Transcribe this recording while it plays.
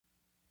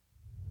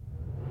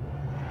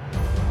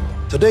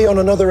Today on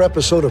another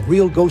episode of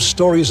Real Ghost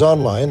Stories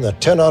Online that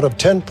 10 out of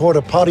 10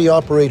 porta-potty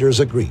operators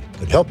agree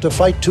could help to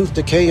fight tooth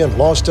decay and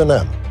lost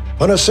enamel.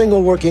 When a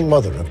single working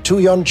mother of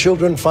 2 young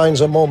children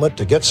finds a moment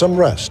to get some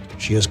rest,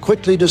 she is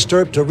quickly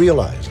disturbed to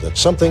realize that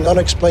something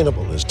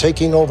unexplainable is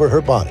taking over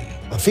her body,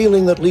 a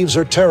feeling that leaves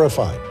her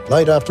terrified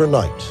night after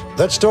night.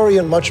 That story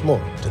and much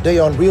more today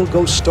on Real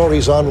Ghost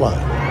Stories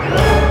Online.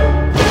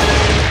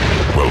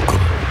 Welcome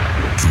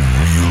to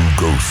Real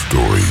Ghost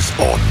Stories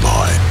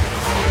Online.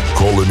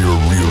 Call in your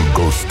real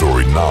ghost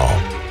story now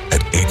at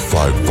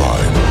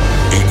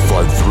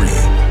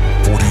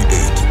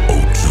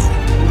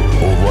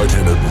 855-853-4802 or write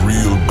in at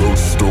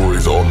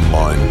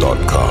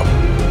realghoststoriesonline.com.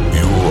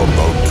 You are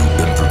about to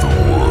enter the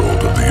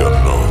world of the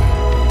unknown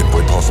and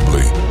quite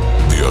possibly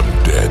the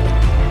undead.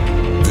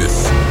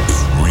 This is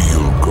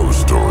Real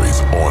Ghost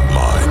Stories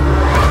Online.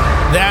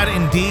 That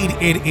indeed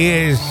it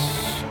is.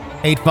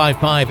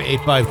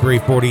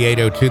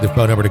 855-853-4802, the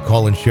phone number to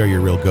call and share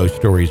your real ghost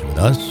stories with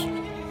us.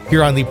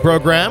 Here on the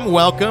program,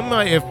 welcome.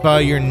 If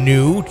you're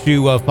new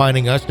to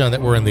finding us, now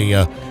that we're in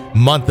the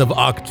month of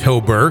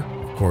October,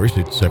 of course,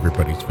 it's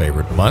everybody's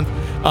favorite month.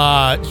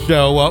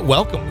 So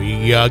welcome.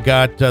 We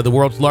got the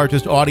world's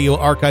largest audio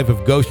archive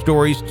of ghost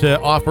stories to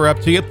offer up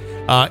to you,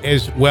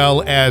 as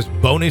well as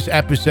bonus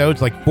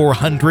episodes, like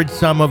 400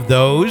 some of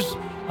those,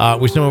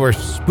 with some of our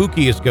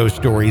spookiest ghost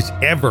stories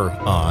ever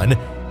on,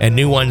 and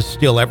new ones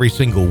still every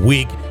single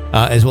week.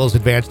 As well as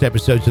advanced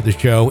episodes of the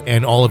show,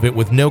 and all of it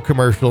with no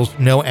commercials,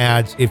 no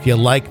ads. If you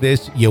like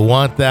this, you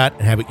want that,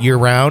 and have it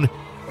year-round,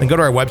 then go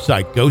to our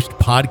website,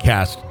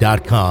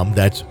 ghostpodcast.com.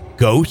 That's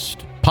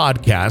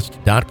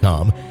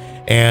ghostpodcast.com.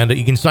 And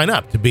you can sign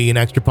up to be an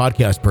extra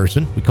podcast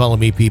person. We call them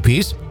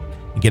EPPs.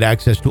 You get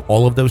access to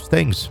all of those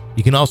things.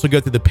 You can also go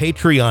through the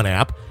Patreon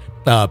app,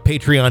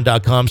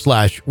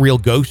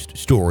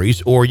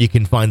 patreon.com/realghoststories, or you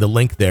can find the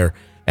link there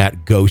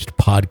at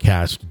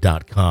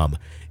ghostpodcast.com.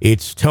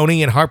 It's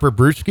Tony and Harper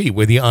Brewski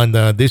with you on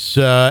this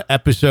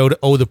episode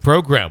of the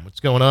program.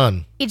 What's going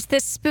on? It's the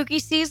spooky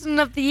season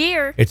of the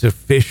year. It's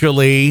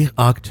officially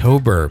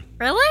October.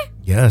 Really?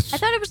 Yes. I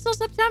thought it was still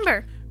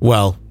September.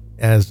 Well,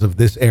 as of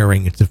this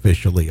airing, it's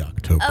officially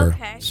October.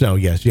 Okay. So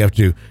yes, you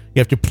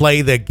have to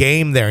play the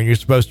game there, and you're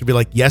supposed to be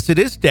like, yes, it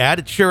is, Dad.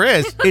 It sure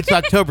is. It's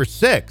October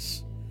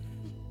 6th.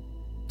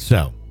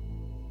 So,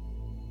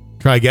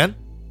 try again.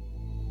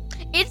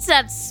 It's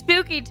that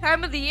spooky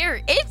time of the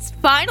year. It's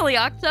finally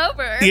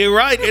October. You're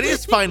right. It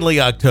is finally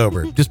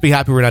October. Just be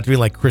happy we're not doing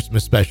like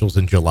Christmas specials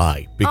in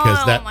July, because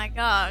oh my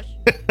gosh.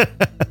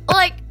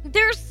 Like,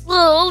 they're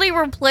slowly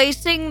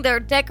replacing their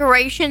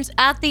decorations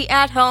at the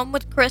at-home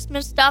with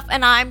Christmas stuff,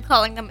 and I'm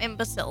calling them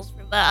imbeciles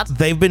for that.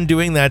 They've been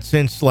doing that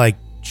since like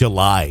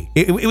July.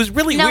 It was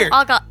really weird.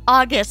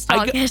 August.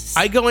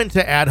 I go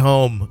into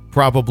at-home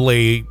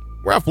probably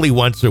roughly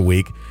once a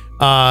week.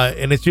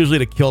 And it's usually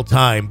to kill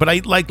time, but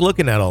I like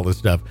looking at all this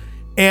stuff.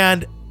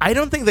 And I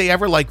don't think they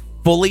ever like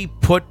fully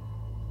put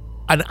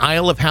an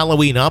aisle of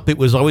Halloween up. It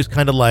was always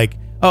kind of like,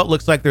 oh, it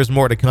looks like there's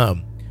more to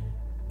come.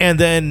 And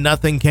then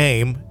nothing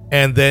came,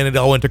 and then it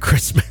all went to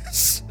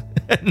Christmas.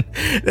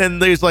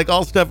 and there's like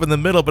all stuff in the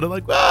middle, but I'm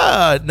like,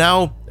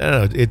 now, I don't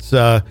know, it's,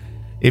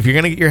 if you're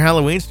going to get your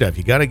Halloween stuff,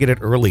 you got to get it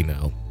early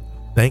now.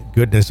 Thank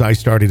goodness I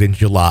started in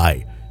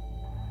July.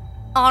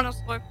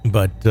 Honestly.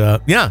 But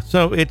yeah,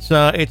 so it's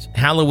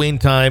Halloween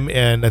time,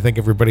 and I think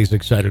everybody's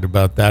excited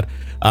about that.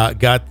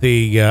 Got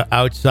the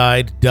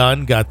outside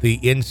done, got the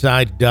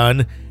inside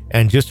done,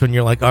 and just when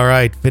you're like, all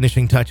right,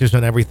 finishing touches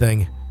on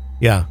everything,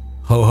 yeah,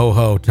 ho ho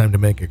ho, time to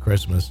make it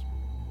Christmas.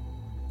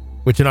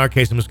 Which in our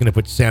case, I'm just going to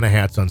put Santa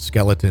hats on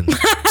skeletons.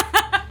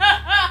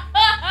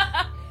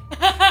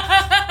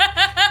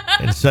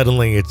 And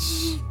suddenly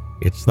it's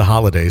the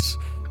holidays.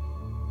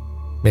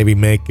 Maybe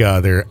make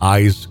their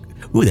eyes.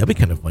 Ooh, that'd be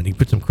kind of fun. You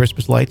put some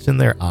Christmas lights in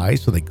their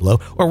eyes so they glow,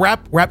 or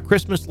wrap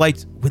Christmas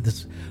lights with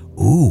this.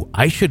 Ooh,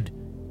 I should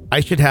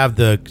have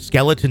the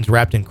skeletons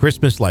wrapped in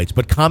Christmas lights,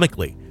 but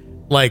comically,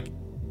 like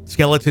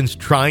skeletons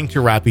trying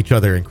to wrap each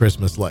other in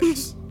Christmas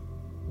lights.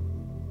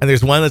 And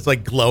there's one that's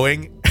like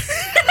glowing,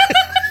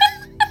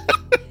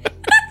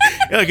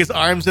 like his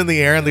arms in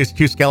the air, and there's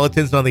two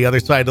skeletons on the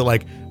other side of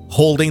like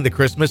holding the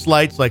Christmas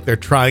lights, like they're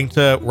trying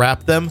to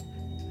wrap them.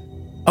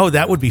 Oh,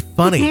 that would be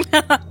funny.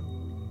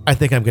 I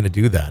think I'm going to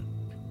do that.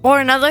 Or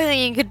another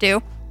thing you could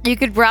do, you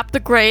could wrap the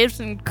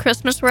graves in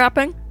Christmas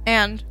wrapping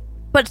and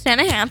put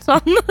Santa hats on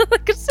the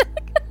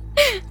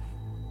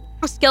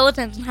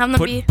skeletons and have them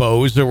put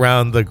bows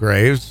around the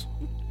graves.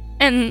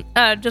 And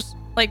just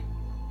like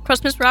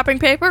Christmas wrapping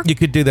paper. You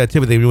could do that too,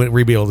 but they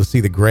wouldn't be able to see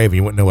the grave and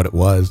you wouldn't know what it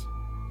was.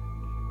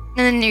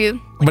 And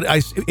then But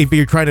if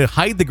you're trying to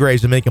hide the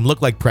graves and make them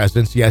look like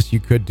presents, yes,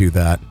 you could do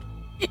that.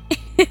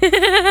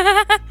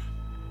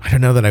 I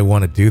don't know that I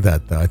want to do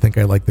that though. I think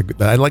I like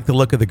the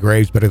look of the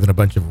graves better than a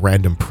bunch of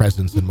random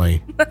presents in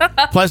my.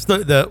 Plus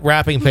the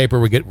wrapping paper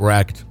would get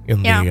wrecked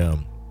in the.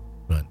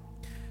 But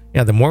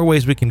yeah, the more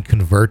ways we can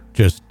convert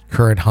just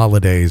current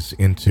holidays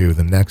into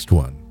the next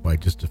one by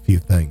just a few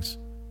things,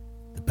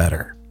 the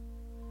better.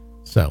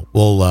 So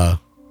we'll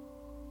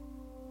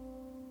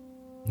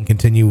and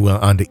continue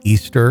on to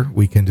Easter,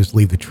 we can just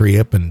leave the tree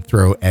up and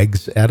throw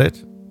eggs at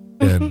it.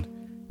 And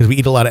because we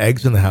eat a lot of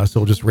eggs in the house,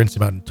 so we'll just rinse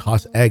them out and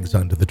toss eggs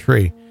onto the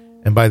tree.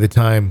 And by the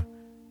time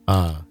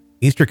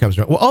Easter comes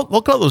around, well,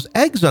 look at all those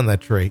eggs on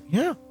that tree.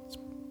 Yeah,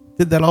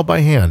 did that all by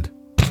hand.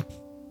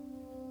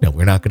 No,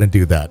 we're not going to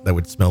do that. That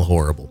would smell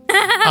horrible.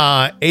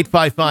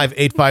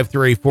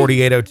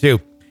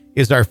 855-853-4802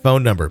 is our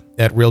phone number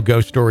at Real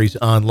Ghost Stories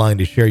Online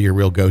to share your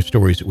real ghost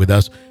stories with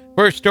us.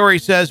 First story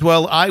says,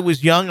 well, I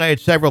was young. I had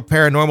several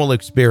paranormal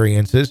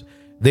experiences.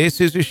 This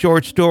is a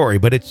short story,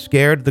 but it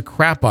scared the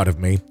crap out of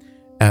me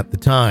at the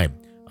time.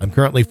 I'm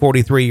currently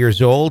 43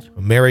 years old,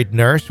 a married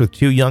nurse with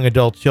 2 young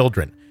adult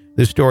children.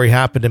 This story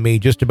happened to me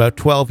just about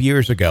 12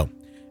 years ago.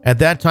 At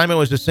that time, I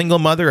was a single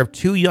mother of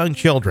 2 young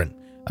children.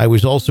 I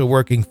was also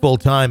working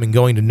full-time and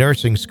going to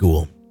nursing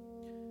school.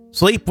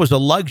 Sleep was a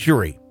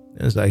luxury,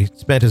 as I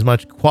spent as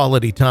much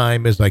quality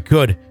time as I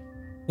could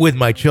with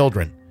my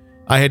children.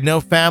 I had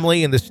no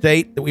family in the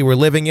state that we were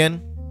living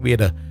in. We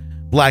had a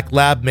black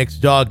lab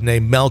mixed dog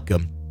named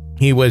Malcolm.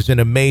 He was an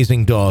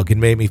amazing dog and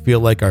made me feel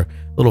like our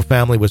little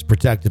family was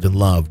protected and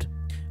loved.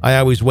 I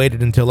always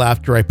waited until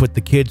after I put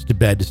the kids to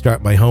bed to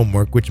start my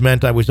homework, which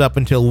meant I was up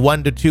until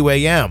 1 to 2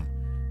 a.m.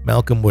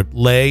 Malcolm would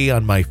lay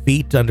on my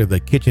feet under the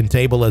kitchen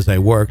table as I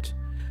worked.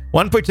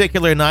 One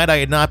particular night, I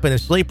had not been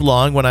asleep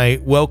long when I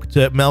woke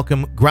to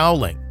Malcolm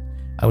growling.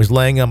 I was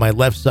laying on my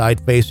left side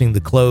facing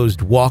the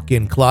closed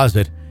walk-in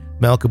closet.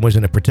 Malcolm was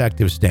in a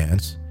protective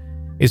stance.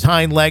 His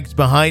hind legs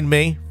behind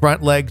me,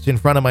 front legs in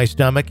front of my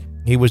stomach.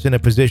 He was in a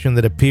position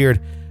that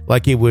appeared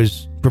like he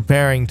was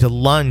preparing to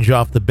lunge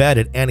off the bed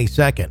at any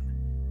second.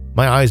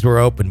 My eyes were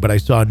open, but I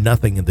saw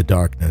nothing in the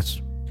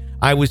darkness.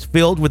 I was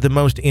filled with the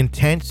most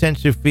intense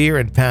sense of fear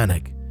and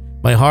panic.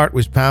 My heart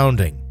was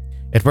pounding.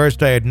 At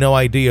first, I had no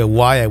idea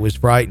why I was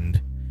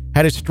frightened.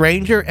 Had a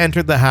stranger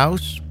entered the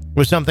house?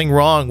 Was something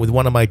wrong with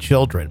one of my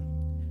children?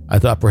 I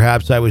thought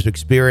perhaps I was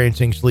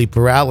experiencing sleep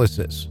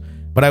paralysis,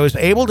 but I was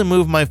able to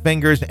move my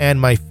fingers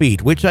and my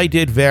feet, which I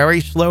did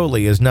very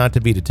slowly as not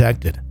to be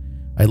detected.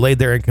 I lay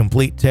there in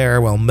complete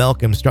terror while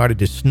Malcolm started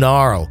to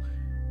snarl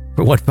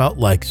for what felt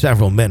like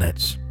several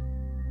minutes.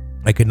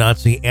 I could not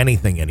see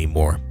anything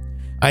anymore.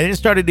 I then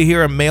started to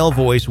hear a male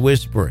voice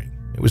whispering.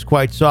 It was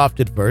quite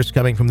soft at first,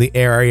 coming from the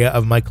area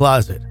of my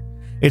closet.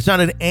 It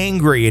sounded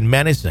angry and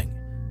menacing.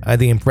 I had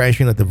the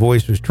impression that the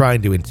voice was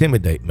trying to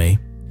intimidate me.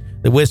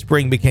 The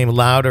whispering became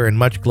louder and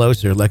much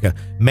closer, like a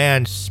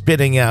man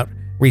spitting out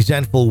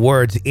resentful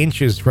words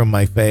inches from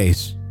my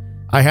face.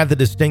 I had the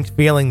distinct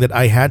feeling that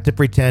I had to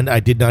pretend I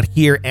did not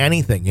hear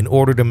anything in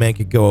order to make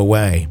it go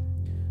away.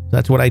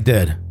 That's what I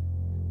did.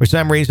 For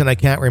some reason, I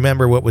can't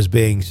remember what was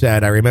being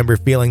said. I remember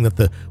feeling that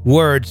the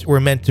words were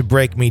meant to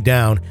break me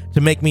down, to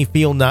make me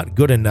feel not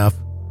good enough.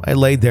 I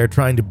laid there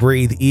trying to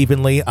breathe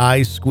evenly,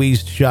 eyes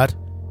squeezed shut,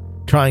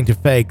 trying to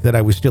fake that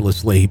I was still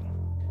asleep.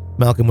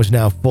 Malcolm was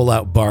now full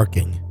out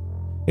barking.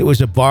 It was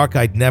a bark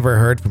I'd never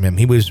heard from him.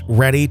 He was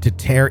ready to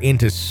tear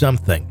into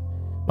something.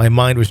 My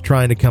mind was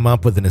trying to come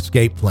up with an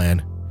escape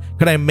plan.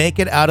 Could I make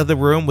it out of the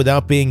room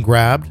without being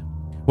grabbed?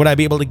 Would I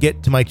be able to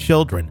get to my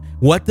children?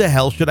 What the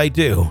hell should I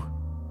do?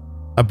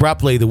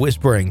 Abruptly, the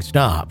whispering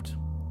stopped.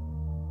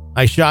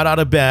 I shot out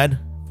of bed,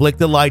 flicked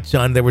the lights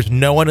on. There was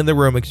no one in the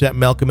room except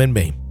Malcolm and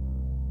me.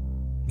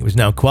 He was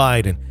now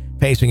quiet and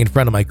pacing in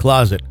front of my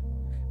closet.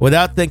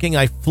 Without thinking,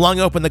 I flung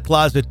open the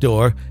closet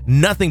door.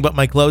 Nothing but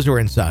my clothes were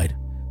inside.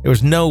 There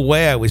was no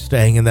way I was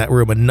staying in that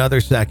room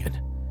another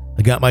second.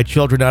 I got my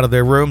children out of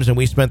their rooms and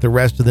we spent the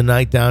rest of the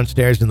night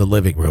downstairs in the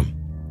living room.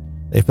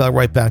 They fell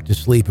right back to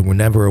sleep and were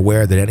never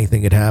aware that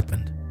anything had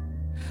happened.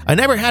 I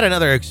never had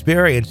another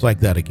experience like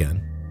that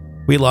again.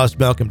 We lost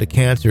Malcolm to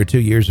cancer 2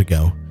 years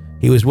ago.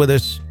 He was with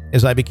us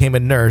as I became a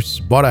nurse,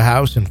 bought a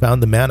house, and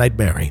found the man I'd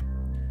marry.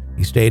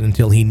 He stayed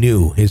until he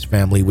knew his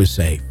family was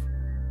safe.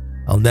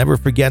 I'll never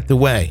forget the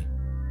way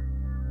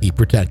he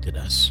protected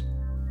us.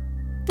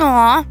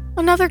 Aw,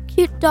 another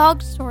cute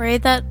dog story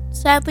that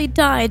sadly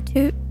died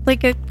too,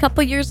 like a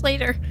couple years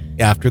later.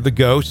 After the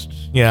ghost,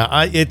 yeah,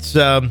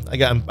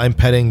 I'm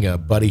petting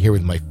Buddy here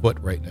with my foot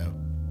right now,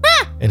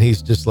 and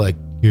he's just like,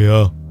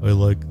 yeah, I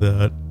like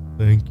that,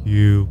 thank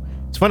you.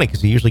 It's funny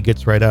because he usually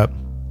gets right up,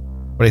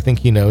 but I think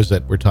he knows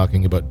that we're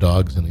talking about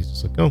dogs, and he's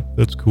just like, oh,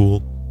 that's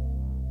cool.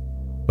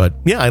 But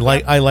yeah, I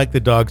like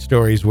the dog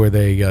stories where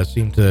they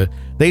seem to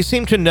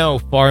know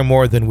far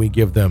more than we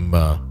give them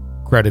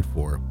credit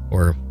for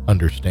or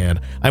understand.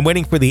 I'm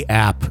waiting for the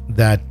app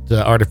that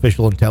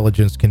artificial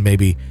intelligence can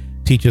maybe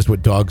teach us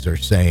what dogs are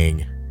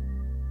saying.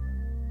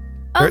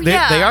 Oh,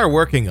 yeah. They are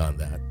working on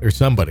that, or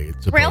somebody.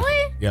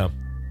 Really? Yeah.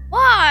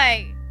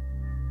 Why?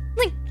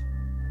 Like,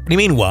 what do you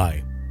mean,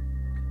 why?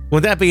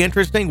 Would that be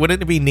interesting?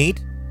 Wouldn't it be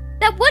neat?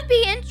 that would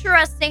be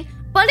interesting,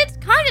 but it's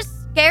kind of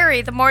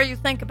scary the more you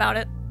think about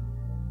it.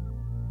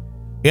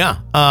 Yeah.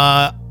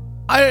 I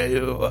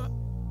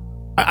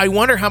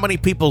wonder how many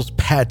people's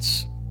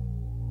pets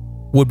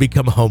would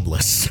become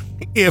homeless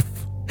if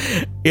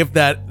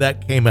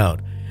that came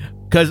out.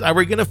 Because are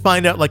we going to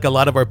find out like a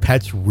lot of our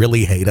pets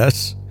really hate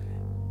us?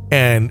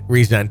 and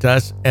resent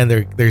us, and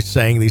they're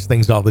saying these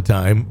things all the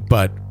time,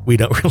 but we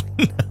don't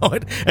really know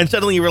it. And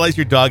suddenly you realize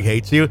your dog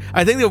hates you.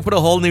 I think they'll put a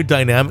whole new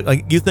dynamic.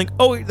 Like, you think,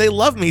 oh, they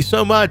love me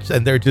so much,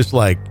 and they're just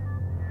like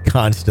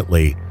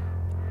constantly.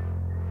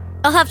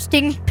 I'll have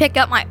Sting pick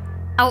up my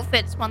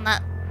outfits when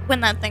that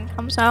thing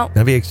comes out.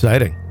 That'd be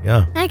exciting.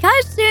 Yeah. Hey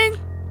guys, Sting,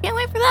 can't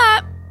wait for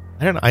that.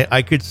 I don't know.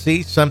 I could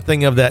see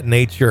something of that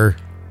nature.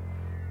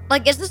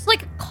 Like, is this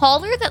like a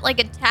collar that like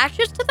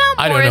attaches to them?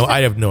 I don't know.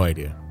 I have no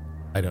idea.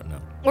 I don't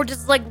know. Or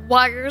just like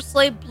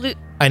wirelessly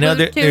I know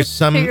there's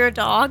some to your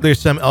dog. There's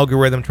some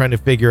algorithm trying to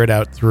figure it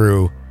out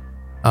through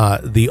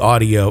the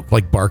audio,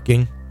 like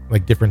barking,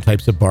 like different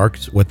types of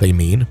barks, what they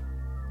mean.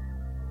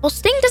 Well,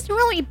 Sting doesn't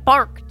really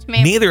bark to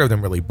me. Neither of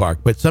them really bark,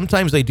 but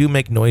sometimes they do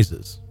make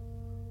noises.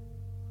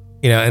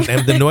 You know,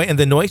 and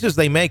the noises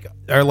they make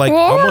are like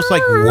almost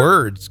like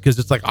words, because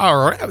it's like,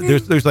 oh,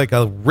 there's like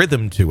a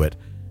rhythm to it.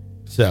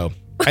 So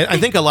I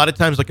think a lot of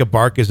times like a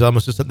bark is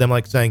almost just them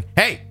like saying,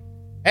 hey,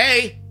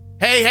 hey,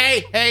 hey,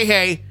 hey, hey,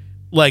 hey.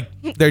 Like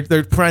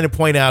they're trying to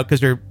point out,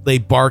 because they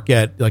bark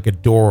at like a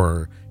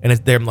door, and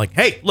they're like,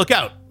 hey, look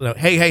out,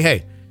 hey, hey,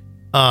 hey.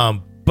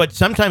 But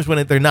sometimes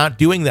when they're not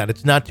doing that,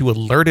 it's not to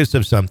alert us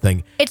of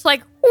something. It's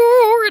like,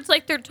 or it's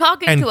like they're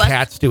talking to us. And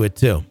cats do it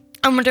too.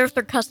 I wonder if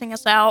they're cussing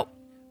us out.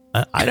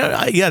 I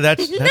don't. Yeah,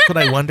 that's what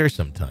I wonder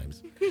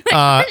sometimes.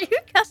 Are you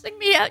cussing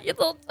me out, you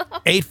little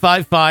dog?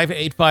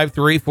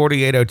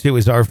 855-853-4802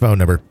 is our phone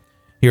number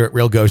here at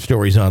Real Ghost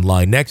Stories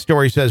Online. Next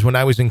story says, when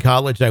I was in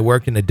college, I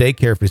worked in a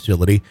daycare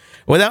facility.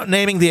 Without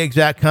naming the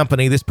exact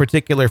company, this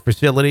particular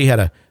facility had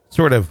a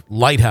sort of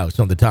lighthouse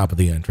on the top of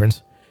the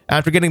entrance.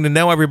 After getting to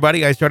know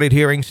everybody, I started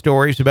hearing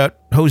stories about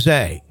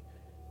Jose.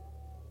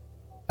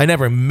 I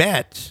never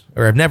met,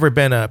 or I've never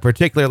been a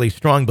particularly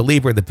strong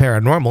believer in the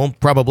paranormal,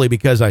 probably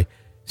because I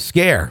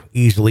scare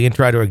easily and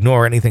try to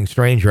ignore anything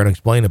strange or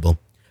unexplainable.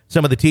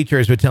 Some of the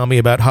teachers would tell me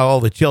about how all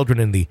the children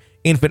in the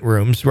infant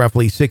rooms,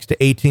 roughly 6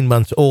 to 18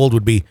 months old,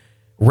 would be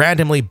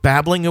randomly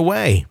babbling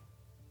away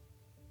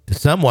to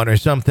someone or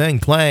something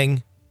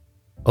playing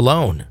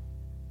alone.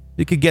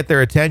 You could get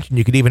their attention.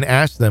 You could even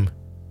ask them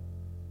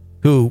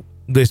who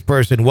this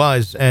person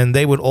was, and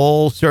they would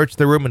all search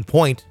the room and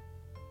point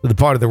to the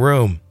part of the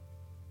room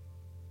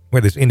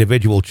where this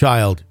individual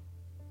child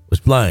was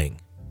playing.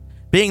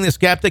 Being the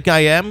skeptic I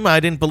am, I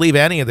didn't believe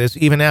any of this,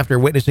 even after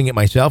witnessing it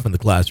myself in the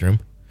classroom.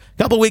 A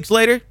couple weeks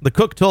later, the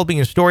cook told me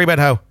a story about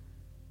how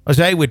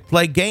Jose would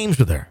play games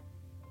with her.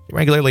 She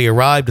regularly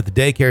arrived at the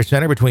daycare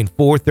center between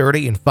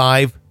 4:30 and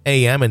 5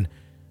 a.m. in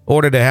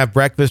order to have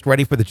breakfast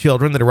ready for the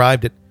children that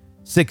arrived at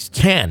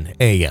 6:10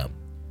 a.m.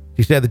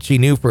 She said that she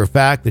knew for a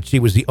fact that she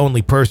was the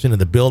only person in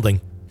the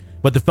building,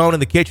 but the phone in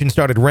the kitchen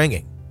started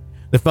ringing.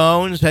 The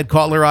phones had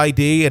caller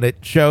ID, and it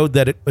showed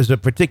that it was a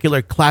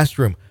particular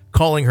classroom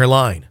calling her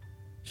line.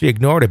 She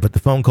ignored it, but the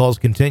phone calls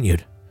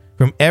continued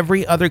from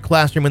every other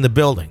classroom in the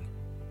building.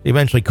 She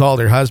eventually called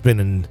her husband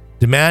and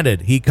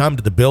demanded he come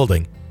to the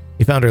building.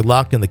 He found her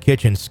locked in the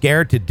kitchen,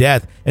 scared to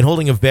death, and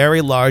holding a very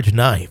large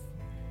knife.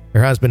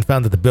 Her husband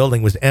found that the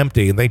building was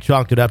empty, and they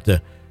chalked it up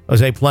to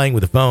Jose playing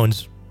with the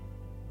phones.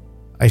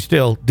 I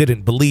still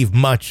didn't believe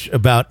much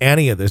about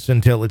any of this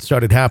until it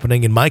started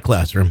happening in my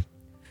classroom.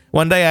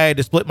 One day I had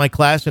to split my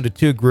class into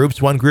two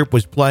groups. One group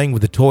was playing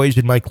with the toys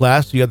in my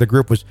class. The other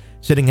group was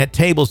sitting at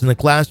tables in the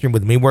classroom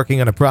with me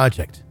working on a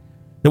project.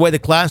 The way the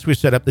class was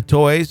set up, the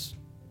toys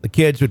the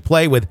kids would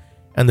play with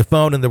and the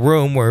phone in the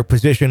room were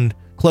positioned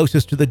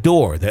closest to the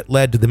door that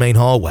led to the main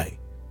hallway.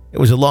 It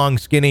was a long,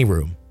 skinny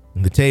room,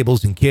 and the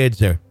tables and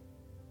kids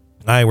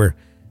I were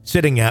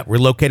sitting at were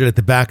located at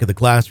the back of the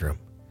classroom.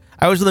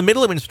 I was in the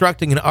middle of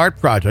instructing an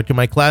art project and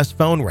my class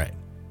phone rang.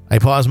 I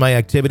paused my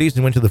activities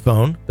and went to the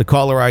phone. The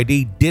caller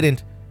ID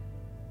didn't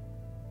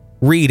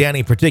read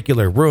any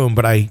particular room,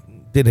 but I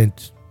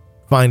didn't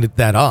find it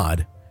that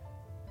odd.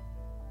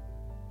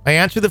 I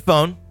answered the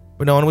phone,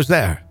 but no one was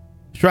there.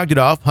 Shrugged it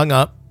off, hung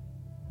up,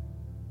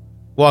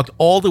 walked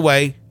all the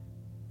way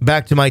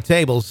back to my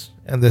tables,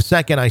 and the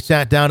second I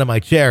sat down in my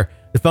chair,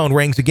 the phone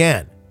rings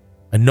again.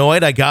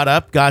 Annoyed, I got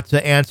up, got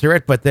to answer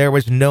it, but there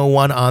was no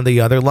one on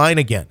the other line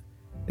again.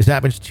 This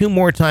happens 2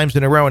 more times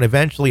in a row, and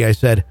eventually I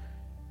said,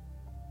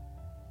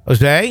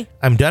 Jose,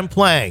 I'm done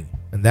playing.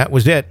 And that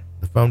was it.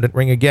 The phone didn't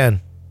ring again.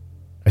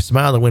 I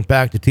smiled and went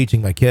back to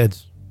teaching my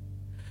kids.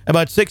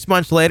 About 6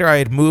 months later, I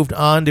had moved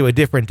on to a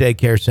different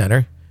daycare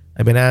center.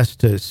 I'd been asked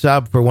to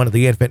sub for one of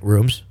the infant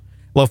rooms.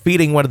 While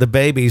feeding one of the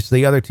babies,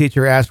 the other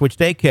teacher asked which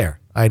daycare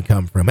I'd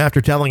come from.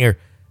 After telling her,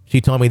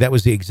 she told me that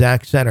was the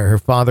exact center her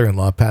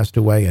father-in-law passed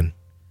away in.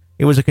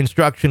 He was a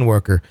construction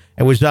worker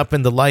and was up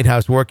in the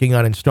lighthouse working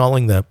on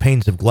installing the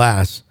panes of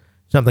glass.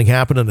 Something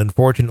happened, and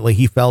unfortunately,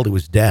 he fell to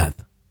his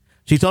death.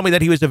 She told me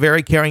that he was a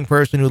very caring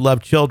person who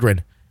loved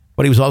children,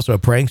 but he was also a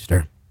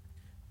prankster.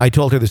 I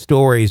told her the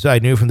stories I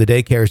knew from the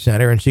daycare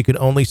center, and she could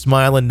only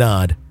smile and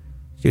nod.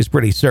 She was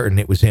pretty certain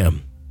it was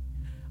him.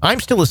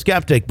 I'm still a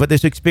skeptic, but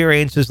this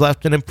experience has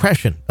left an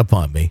impression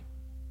upon me.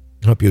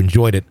 I hope you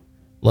enjoyed it.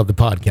 Love the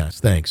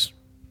podcast. Thanks.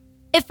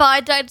 If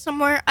I died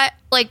somewhere,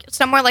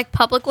 somewhere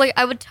publicly,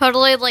 I would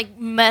totally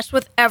mess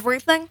with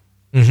everything.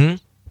 Mm-hmm.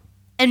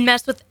 and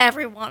mess with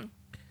everyone.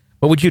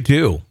 What would you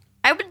do?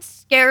 I would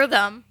scare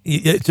them.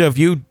 So if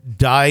you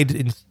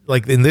died,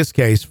 like in this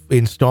case,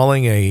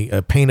 installing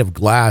a pane of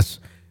glass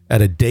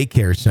at a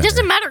daycare center.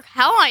 Doesn't matter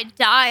how I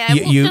die. I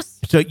will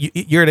just... So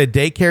you're at a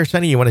daycare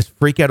center, you want to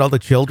freak out all the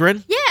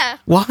children? Yeah.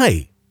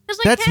 Why? 'Cause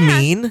I That's can.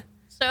 mean.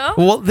 So?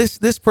 Well,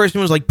 this person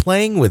was like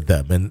playing with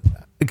them, and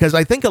because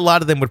I think a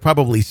lot of them would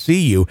probably see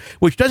you,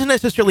 which doesn't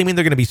necessarily mean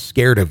they're going to be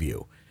scared of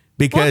you,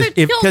 because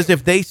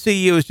if they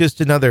see you as just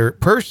another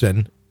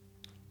person,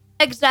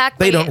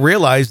 exactly, they don't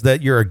realize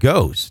that you're a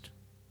ghost.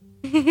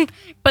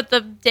 But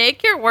the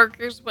daycare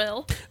workers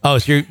will. Oh,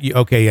 so you're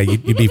okay? Yeah,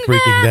 you'd be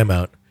freaking them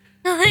out.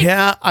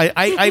 Yeah,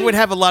 I would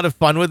have a lot of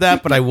fun with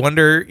that, but I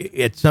wonder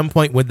at some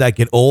point would that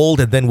get old,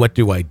 and then what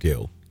do I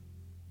do?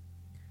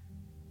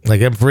 Like,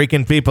 I'm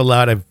freaking people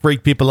out. I've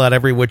freaked people out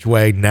every which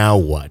way. Now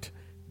what?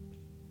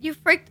 You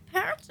freak the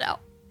parents out.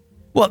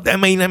 Well, I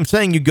mean, I'm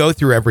saying you go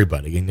through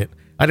everybody. And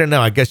I don't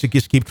know. I guess you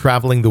just keep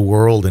traveling the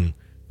world and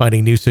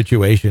finding new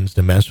situations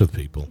to mess with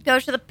people. Go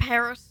to the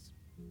Paris.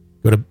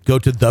 Go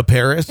to the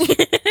Paris?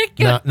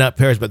 Not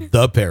Paris, but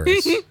the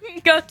Paris.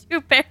 Go to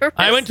Paris.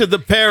 I went to the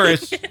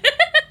Paris.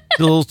 It's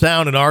a little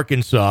town in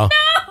Arkansas.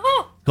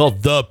 No!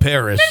 Called the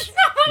Paris. That's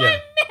not what I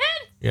meant.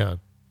 Yeah. Let's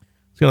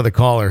get another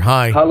caller.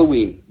 Hi.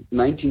 Halloween,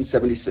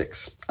 1976.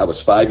 I was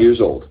 5 years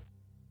old.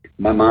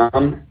 My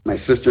mom, my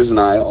sisters, and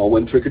I all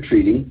went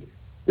trick-or-treating.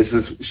 This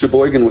is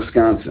Sheboygan,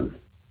 Wisconsin.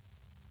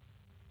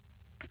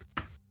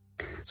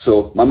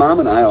 So my mom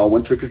and I all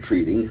went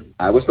trick-or-treating.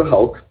 I was the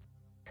Hulk.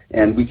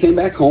 And we came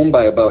back home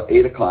by about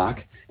 8 o'clock,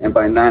 and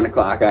by 9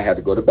 o'clock I had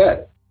to go to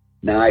bed.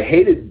 Now, I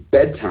hated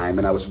bedtime,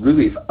 and I was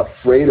really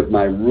afraid of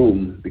my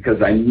room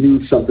because I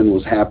knew something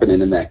was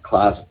happening in that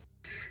closet.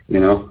 You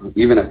know,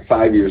 even at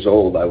 5 years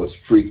old, I was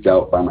freaked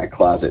out by my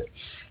closet.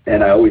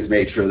 And I always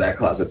made sure that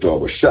closet door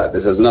was shut.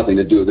 This has nothing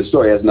to do with the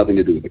story. It has nothing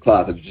to do with the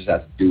closet. It just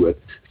has to do with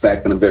the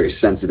fact that I'm very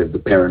sensitive to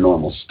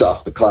paranormal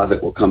stuff. The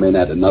closet will come in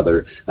at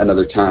another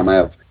time. I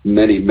have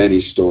many,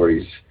 many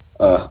stories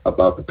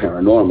about the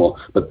paranormal,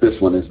 but this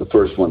one is the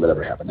first one that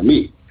ever happened to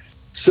me.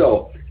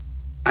 So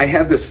I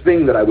had this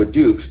thing that I would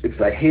do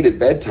because I hated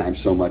bedtime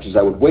so much, is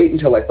I would wait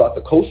until I thought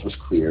the coast was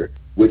clear,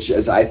 which,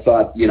 as I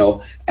thought, you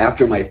know,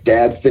 after my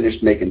dad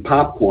finished making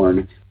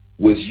popcorn,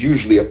 was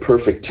usually a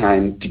perfect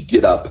time to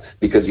get up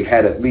because you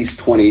had at least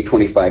 20,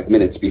 25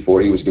 minutes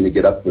before he was going to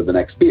get up for the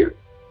next beer.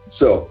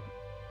 So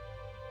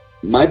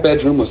my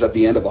bedroom was at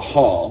the end of a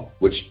hall,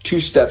 which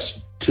 2 steps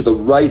to the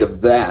right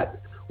of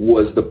that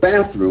was the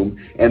bathroom,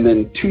 and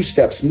then 2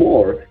 steps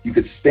more, you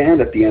could stand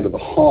at the end of the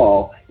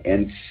hall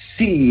and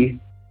see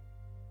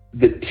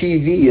the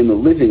TV in the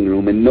living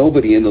room, and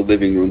nobody in the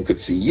living room could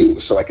see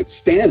you. So I could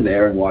stand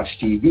there and watch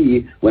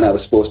TV when I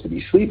was supposed to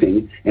be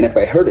sleeping, and if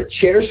I heard a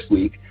chair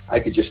squeak, I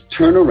could just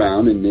turn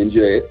around and ninja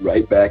it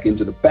right back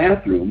into the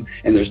bathroom,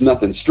 and there's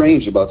nothing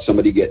strange about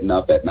somebody getting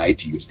up at night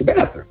to use the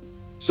bathroom.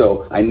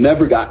 So I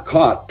never got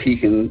caught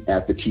peeking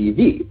at the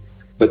TV.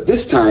 But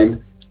this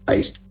time,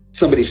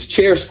 somebody's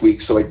chair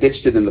squeaked, so I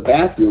ditched it in the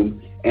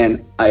bathroom,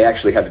 and I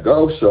actually had to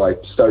go, so I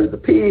started to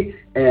pee,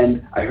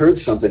 and I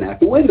heard something at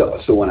the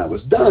window. So when I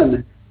was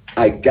done,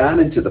 I got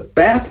into the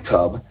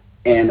bathtub,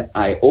 and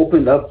I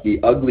opened up the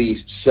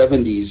ugly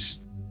 70s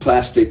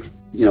plastic,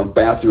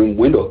 bathroom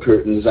window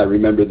curtains. I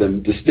remember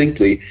them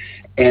distinctly,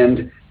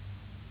 and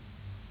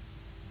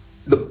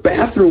the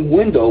bathroom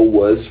window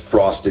was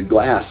frosted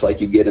glass like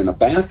you get in a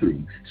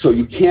bathroom, so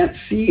you can't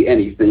see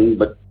anything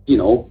but,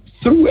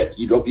 through it.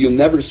 You'll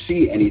never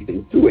see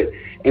anything through it.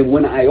 And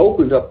when I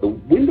opened up the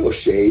window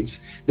shades,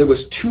 there was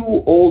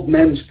 2 old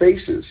men's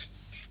faces,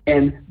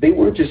 and they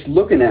weren't just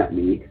looking at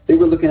me, they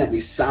were looking at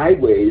me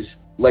sideways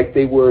like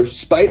they were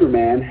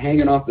Spider-Man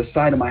hanging off the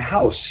side of my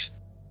house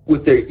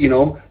with their,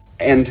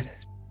 and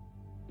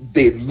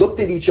they looked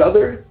at each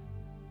other,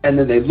 and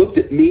then they looked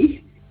at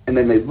me, and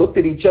then they looked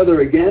at each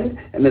other again,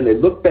 and then they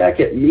looked back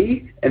at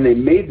me, and they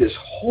made this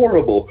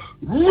horrible,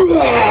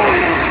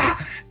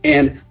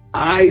 and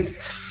I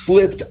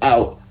flipped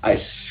out.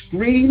 I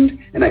screamed,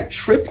 and I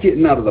tripped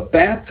getting out of the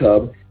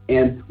bathtub,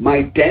 and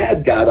my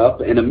dad got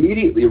up and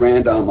immediately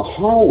ran down the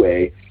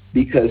hallway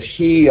because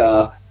he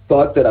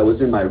thought that I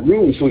was in my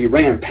room, so he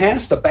ran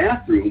past the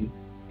bathroom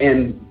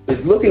and was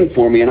looking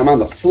for me, and I'm on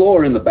the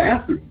floor in the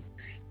bathroom.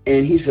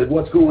 And he said,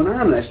 "What's going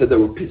on?" And I said, "There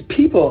were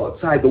people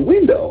outside the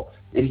window."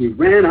 And he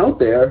ran out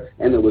there,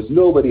 and there was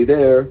nobody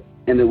there,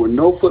 and there were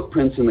no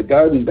footprints in the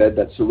garden bed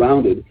that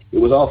surrounded. It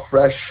was all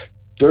fresh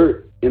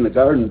dirt in the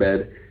garden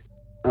bed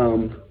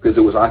because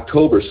it was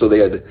October, so they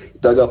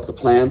had dug up the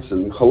plants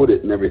and hoed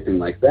it and everything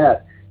like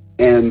that.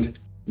 And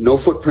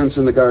no footprints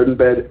in the garden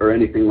bed or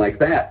anything like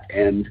that.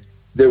 And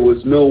there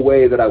was no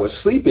way that I was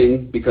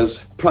sleeping because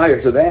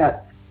prior to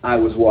that, I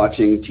was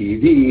watching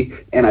TV,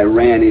 and I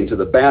ran into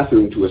the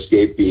bathroom to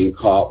escape being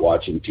caught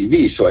watching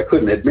TV, so I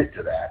couldn't admit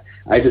to that.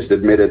 I just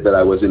admitted that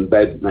I was in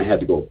bed and I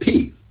had to go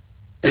pee.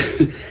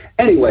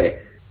 Anyway,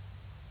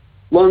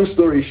 long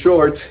story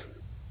short,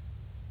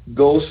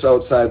 ghosts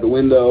outside the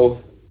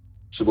window,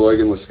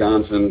 Sheboygan,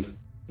 Wisconsin.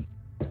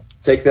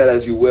 Take that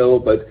as you will,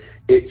 but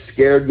it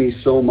scared me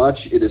so much,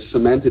 it is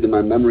cemented in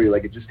my memory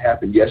like it just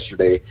happened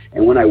yesterday.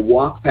 And when I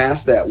walk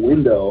past that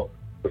window,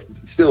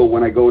 still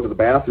when I go to the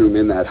bathroom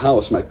in that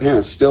house, my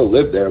parents still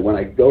live there. When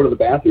I go to the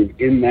bathroom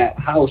in that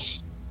house,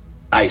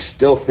 I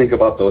still think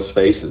about those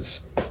faces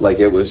like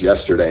it was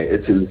yesterday.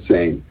 It's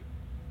insane.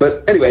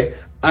 But anyway,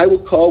 I will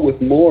call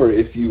with more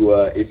if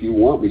you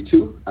want me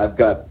to. I've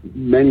got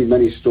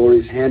many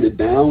stories handed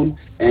down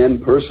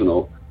and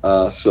personal.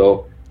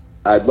 So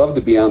I'd love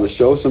to be on the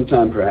show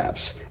sometime,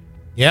 perhaps.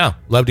 Yeah,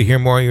 love to hear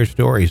more of your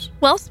stories.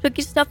 Well,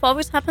 spooky stuff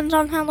always happens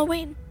on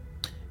Halloween.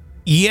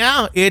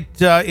 Yeah,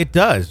 it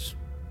does.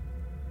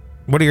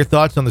 What are your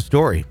thoughts on the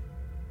story?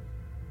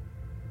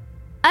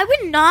 I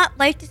would not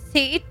like to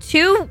see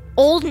two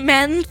old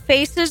men's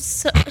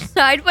faces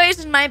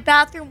sideways in my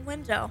bathroom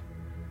window.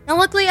 Now,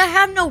 luckily, I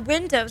have no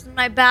windows in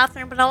my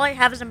bathroom, but all I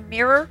have is a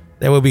mirror.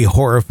 That would be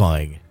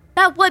horrifying.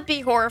 That would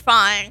be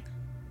horrifying.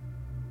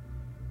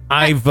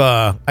 I've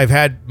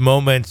had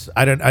moments.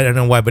 I don't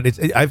know why, but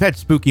I've had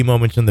spooky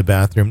moments in the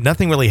bathroom.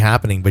 Nothing really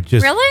happening, but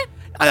just really.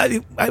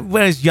 When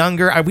I was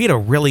younger, we had a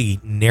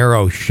really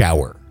narrow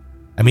shower.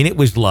 I mean, it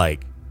was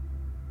like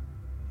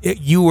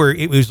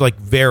it was like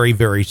very,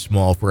 very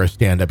small for a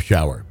stand-up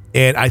shower,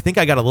 and I think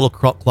I got a little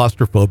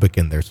claustrophobic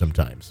in there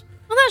sometimes.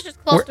 Well, that's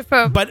just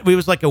claustrophobic. But it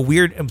was like it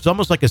was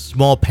almost like a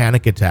small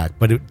panic attack,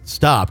 but it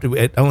stopped.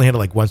 I only had it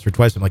like once or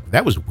twice. I'm like,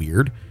 that was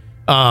weird.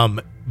 Yeah,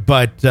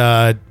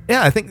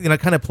 I think,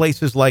 kind of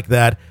places like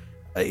that,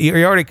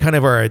 you already kind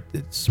of are a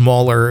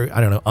smaller, I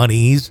don't know,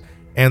 unease,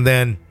 and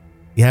then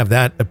you have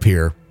that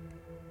appear.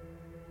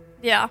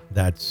 Yeah.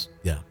 That's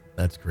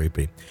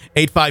creepy.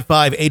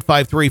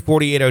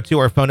 855-853-4802,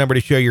 our phone number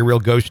to share your real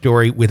ghost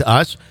story with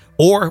us,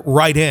 or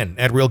write in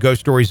at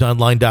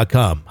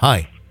realghoststoriesonline.com.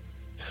 Hi.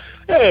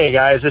 Hey,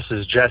 guys, this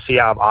is Jesse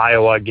out of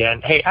Iowa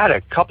again. Hey, I had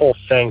a couple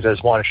things I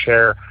just want to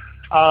share.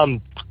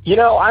 I'm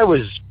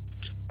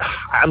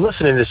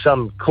listening to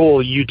some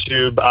cool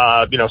YouTube,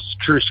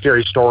 true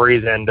scary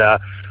stories, and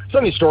some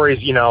of these stories,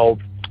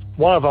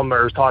 one of them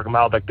was talking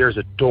about like there's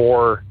a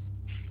door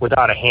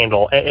without a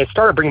handle, and it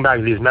started bringing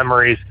back these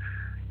memories.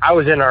 I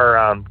was in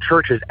our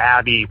church's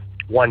Abbey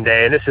one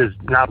day, and this is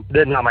not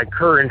my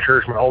current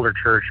church, my older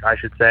church, I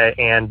should say,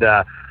 and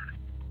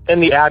in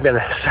the Abbey, on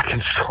the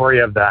second story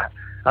of the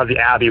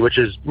Abbey, which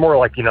is more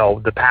like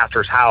the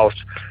pastor's house,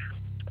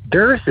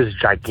 there's this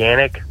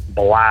gigantic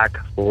black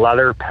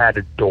leather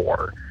padded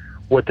door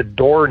with the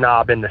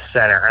doorknob in the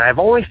center. And I've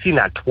only seen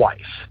that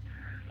twice.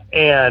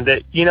 And,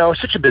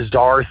 it's such a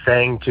bizarre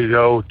thing to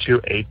go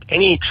to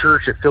any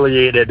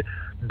church-affiliated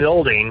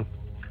building.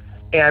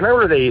 And I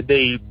remember they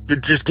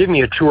just give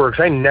me a tour,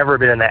 because I'd never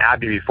been in the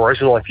Abbey before.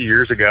 This was only a few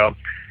years ago.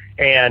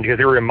 And because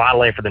they were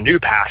remodeling for the new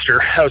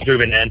pastor, I was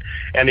moving in.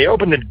 And they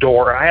opened the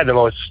door. I had the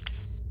most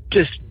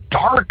just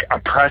dark,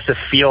 oppressive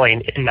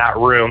feeling in that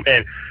room.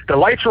 And the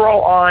lights were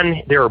all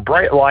on. They were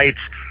bright lights,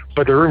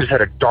 but the room just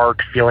had a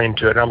dark feeling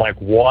to it. And I'm like,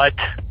 what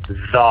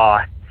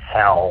the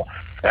hell?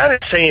 And I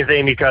didn't say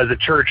anything because the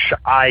church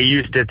I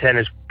used to attend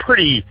is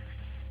pretty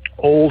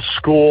old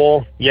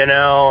school,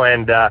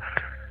 and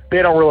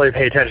they don't really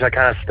pay attention to that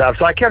kind of stuff.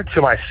 So I kept it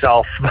to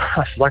myself. I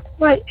was like,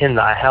 what in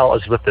the hell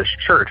is with this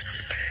church?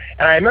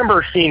 And I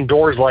remember seeing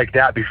doors like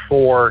that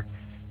before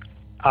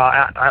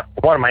at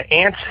one of my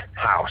aunt's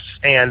house,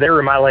 and they were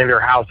remodeling their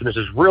house, and this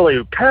is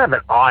really kind of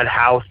an odd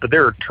house, but they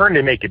were trying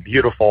to make it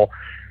beautiful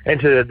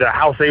into the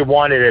house they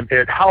wanted.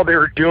 And how they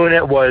were doing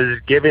it was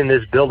giving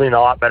this building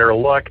a lot better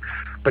look.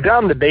 But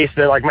down in the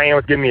basement, like my aunt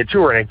was giving me a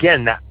tour, and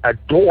again, a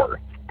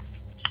door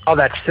of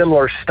that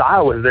similar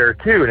style was there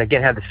too, and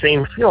again had the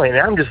same feeling.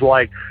 And I'm just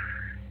like,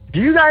 do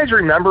you guys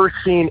remember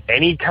seeing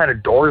any kind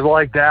of doors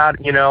like that?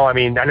 I know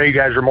you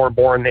guys were more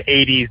born in the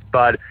 80s,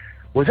 but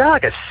was that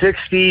like a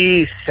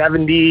 60s,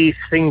 70s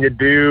thing to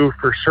do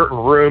for certain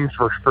rooms,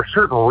 for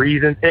certain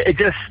reasons? It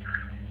just,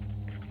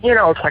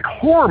 it's like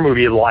horror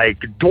movie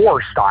like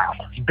door style,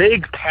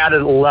 big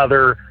padded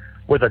leather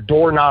with a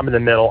doorknob in the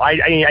middle.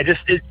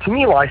 To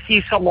me, when I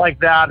see something like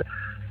that,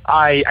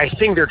 I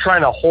think they're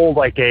trying to hold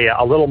like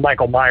a little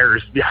Michael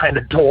Myers behind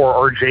the door,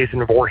 or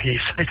Jason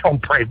Voorhees. They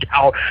don't break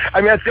out.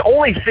 That's the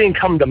only thing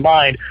come to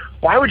mind.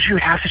 Why would you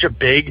have such a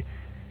big,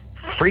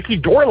 freaky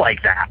door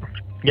like that?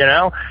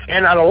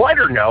 And on a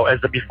lighter note,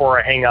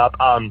 before I hang up,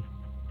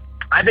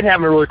 I've been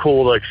having a really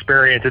cool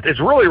experience. It's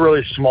really,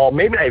 really small,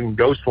 maybe not even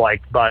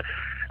ghost-like, but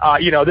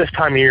this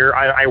time of year,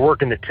 I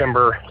work in the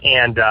timber,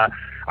 and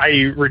I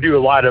do a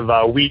lot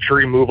of weed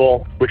tree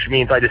removal, which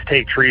means I just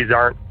take trees that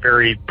aren't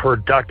very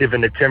productive in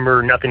the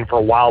timber, nothing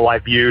for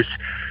wildlife use,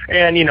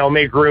 and,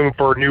 make room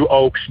for new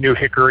oaks, new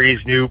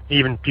hickories, new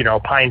even,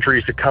 pine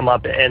trees to come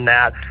up in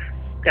that.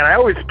 And I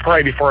always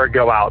pray before I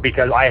go out,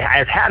 because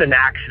I've had an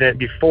accident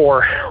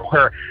before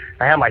where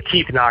I had my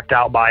teeth knocked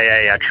out by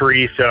a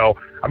tree, so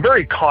I'm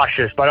very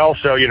cautious, but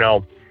also,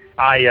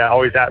 I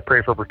always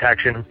pray for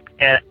protection.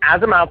 And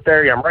as I'm out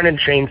there, I'm running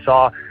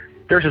chainsaw,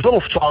 there's this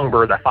little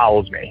songbird that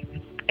follows me.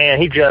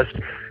 And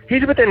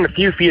he's within a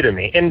few feet of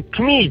me. And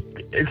to me,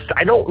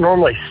 I don't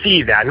normally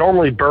see that.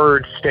 Normally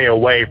birds stay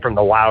away from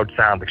the loud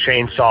sound, the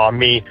chainsaw,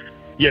 me,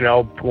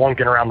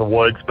 flunking around the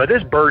woods. But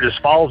this bird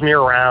just follows me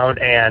around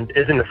and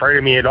isn't afraid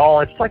of me at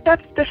all. It's like,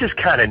 this is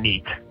kind of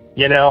neat.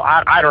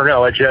 I don't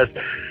know. It just,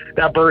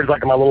 that bird's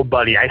like my little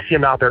buddy. I see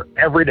him out there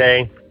every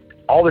day,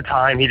 all the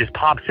time. He just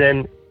pops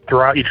in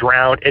throughout each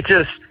round. It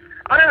just,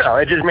 I don't know.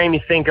 It just made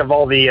me think of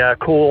all the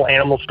cool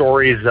animal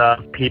stories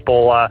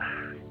people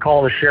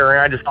calling and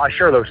sharing. I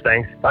share those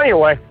things. But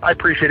anyway, I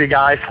appreciate it,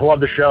 guys.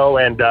 Love the show,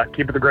 and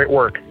keep up the great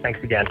work.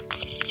 Thanks again.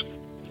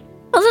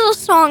 A little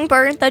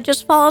songbird that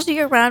just follows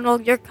you around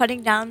while you're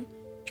cutting down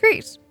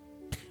trees.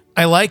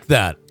 I like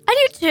that.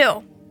 I do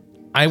too.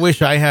 I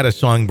wish I had a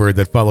songbird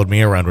that followed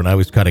me around when I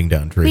was cutting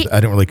down trees. I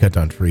don't really cut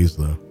down trees,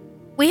 though.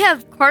 We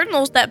have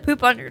cardinals that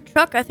poop on your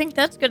truck. I think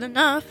that's good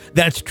enough.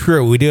 That's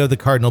true. We do have the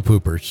cardinal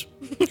poopers.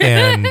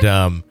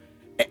 And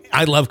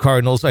I love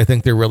cardinals. I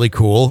think they're really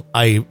cool.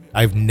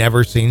 I've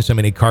never seen so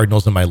many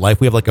cardinals in my life.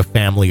 We have like a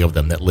family of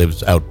them that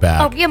lives out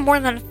back. Oh, we have more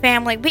than a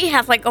family. We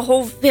have like a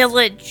whole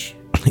village.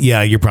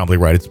 Yeah, you're probably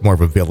right. It's more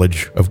of a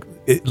village.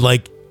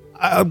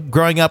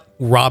 Growing up,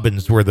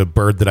 robins were the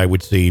bird that I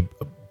would see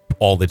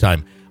all the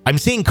time. I'm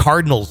seeing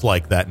cardinals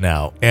like that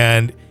now,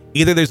 and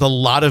either there's a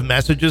lot of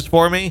messages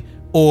for me,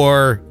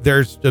 or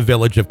there's a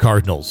village of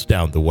cardinals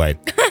down the way.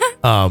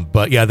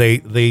 But yeah,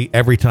 they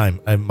every time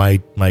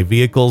my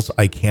vehicles,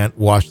 I can't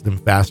wash them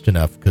fast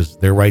enough because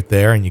they're right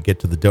there, and you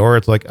get to the door,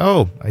 it's like,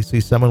 oh, I see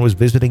someone was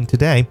visiting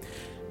today.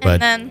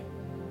 But and then,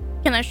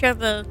 can I share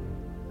the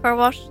car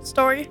wash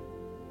story?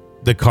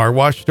 The car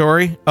wash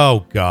story?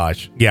 Oh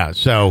gosh, yeah.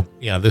 So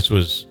yeah, this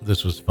was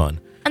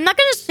fun. I'm not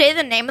gonna say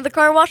the name of the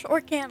car wash,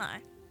 or can I?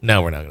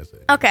 No, we're not going to say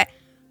it. Okay.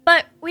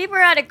 But we were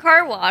at a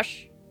car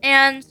wash,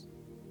 and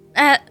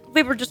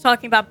we were just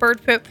talking about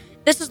bird poop.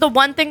 This is the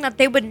one thing that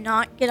they would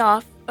not get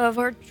off of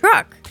our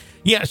truck.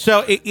 Yeah,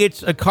 so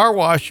it's a car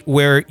wash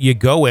where you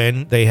go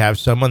in, they have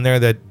someone there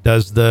that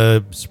does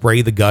the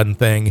spray the gun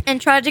thing.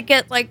 And try to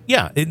get,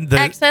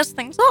 excess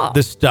things off.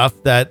 The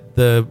stuff that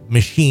the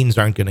machines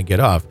aren't going to get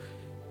off.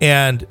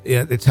 And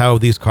it's how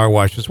these car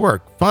washes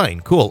work. Fine,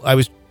 cool. I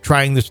was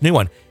trying this new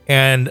one.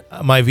 And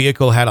my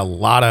vehicle had a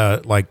lot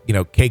of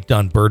caked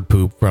on bird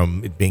poop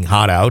from it being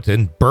hot out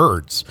and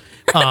birds.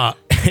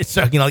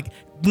 So,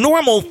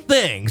 normal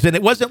things. And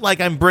it wasn't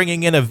like I'm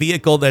bringing in a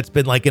vehicle that's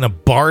been in a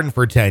barn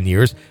for 10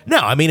 years. No,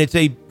 I mean, it's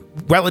a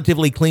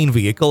relatively clean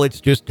vehicle.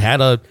 It's just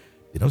had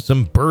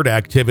some bird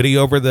activity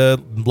over the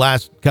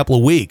last couple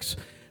of weeks.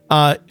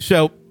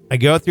 So I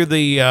go through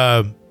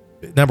the,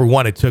 number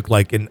one, it took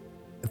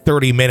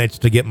 30 minutes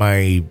to get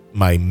my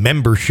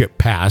membership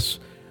pass,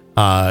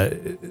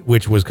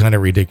 which was kind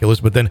of ridiculous.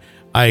 But then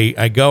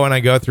I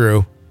go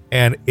through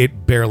and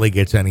it barely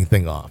gets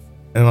anything off.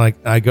 And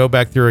I go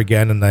back through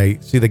again and I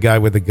see the guy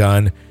with the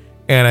gun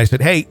and I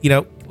said, hey,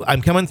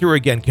 I'm coming through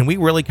again. Can we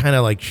really kind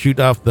of shoot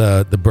off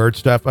the bird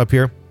stuff up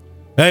here?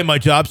 Hey, my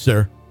job,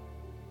 sir.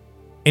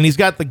 And he's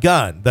got the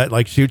gun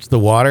that shoots the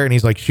water and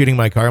he's shooting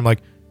my car. I'm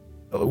like,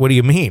 what do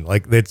you mean?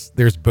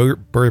 There's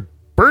bird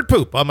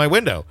poop on my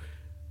window.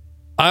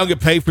 I don't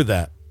get paid for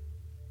that.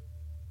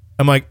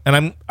 I'm like,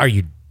 are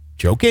you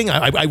joking?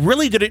 I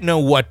really didn't know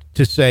what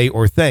to say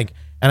or think.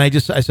 And I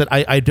said,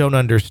 I don't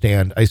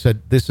understand. I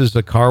said, this is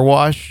a car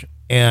wash.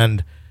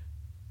 And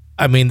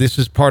I mean, this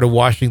is part of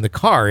washing the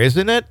car,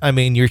 isn't it? I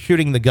mean, you're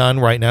shooting the gun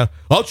right now.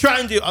 I'll try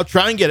and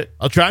get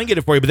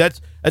it for you, but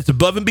that's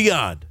above and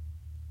beyond.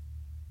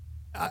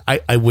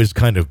 I was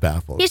kind of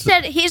baffled. He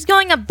said he's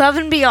going above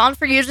and beyond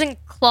for using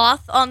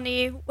cloth on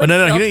the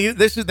windshield.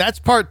 No. That's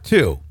part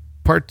two.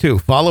 Part two.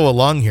 Follow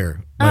along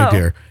here, my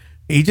dear.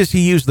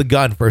 He used the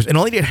gun first and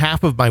only did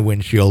half of my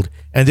windshield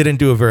and didn't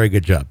do a very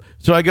good job.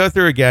 So I go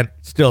through again,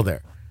 still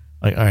there.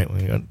 All right,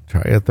 we're going to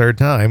try a third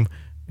time.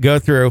 Go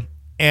through,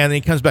 and then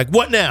he comes back.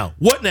 What now?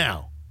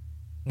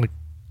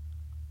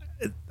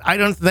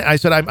 I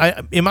said,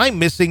 am I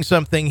missing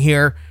something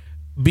here?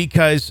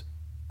 Because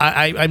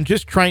I'm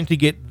just trying to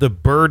get the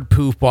bird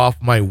poop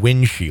off my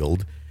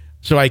windshield.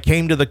 So I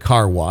came to the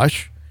car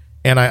wash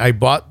and I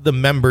bought the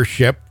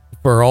membership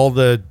for all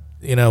the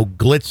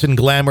glitz and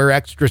glamour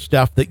extra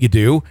stuff that you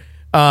do.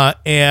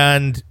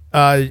 And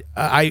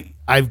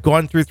I've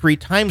gone through 3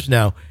 times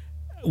now.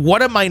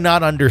 What am I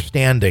not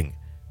understanding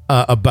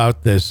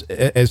about this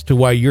as to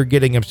why you're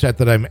getting upset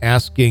that I'm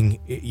asking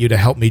you to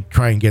help me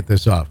try and get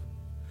this off?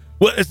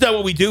 Well, it's not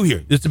what we do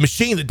here. It's a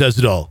machine that does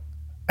it all.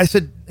 I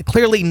said,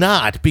 clearly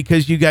not,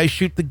 because you guys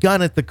shoot the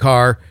gun at the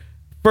car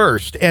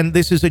first. And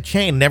this is a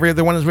chain. And every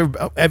other one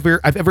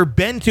I've ever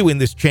been to in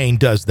this chain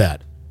does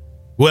that.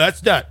 Well,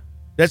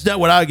 that's not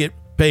what I get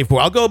paid for.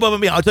 I'll go above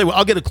and beyond. I'll tell you what,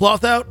 I'll get a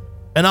cloth out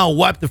and I'll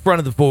wipe the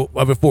front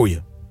of it for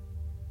you.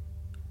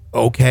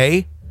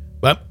 Okay.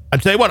 But I'll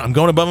tell you what, I'm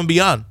going above and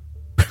beyond.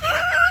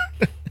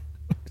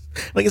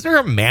 Is there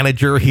a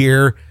manager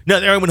here? No,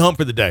 they went home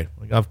for the day.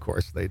 Of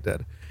course they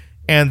did.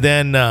 And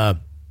then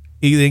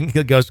he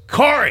goes,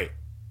 Corey,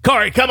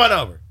 come on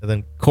over. And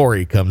then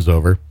Corey comes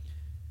over.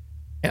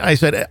 And I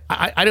said,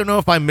 I don't know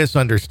if I'm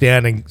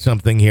misunderstanding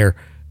something here,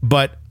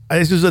 but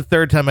this is the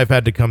 3rd time I've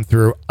had to come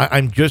through.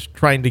 I'm just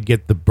trying to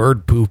get the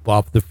bird poop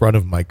off the front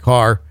of my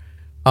car.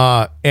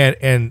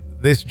 And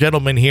this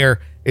gentleman here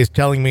is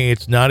telling me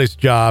it's not his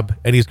job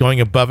and he's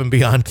going above and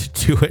beyond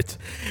to do it.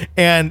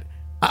 And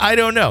I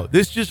don't know.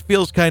 This just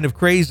feels kind of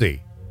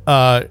crazy.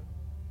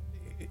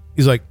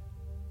 He's like,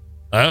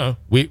 I don't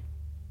know.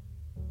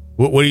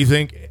 What do you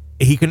think?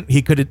 He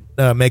could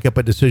make up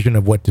a decision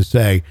of what to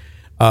say,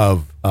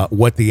 of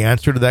what the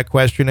answer to that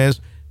question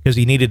is, because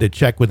he needed to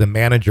check with a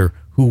manager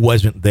who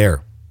wasn't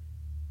there.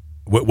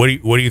 What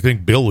do you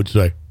think Bill would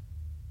say?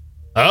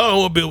 I don't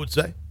know what Bill would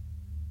say.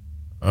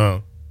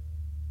 Oh,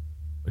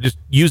 just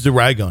use the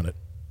rag on it.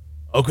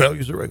 Okay, I'll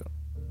use the rag on it.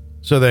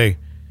 So they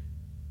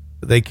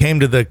came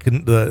to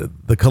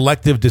the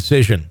collective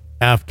decision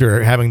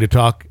after having to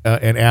talk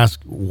and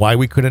ask why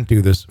we couldn't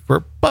do this for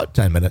about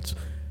 10 minutes,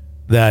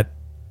 that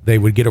they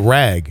would get a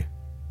rag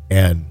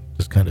and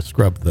just kind of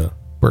scrub the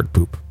bird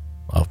poop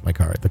off my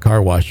car at the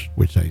car wash,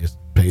 which I just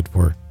paid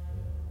for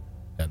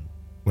and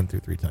went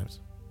through 3 times.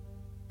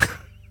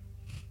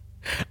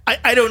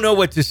 I don't know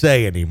what to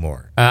say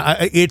anymore.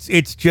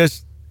 It's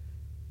just,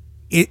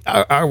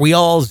 are we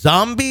all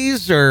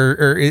zombies,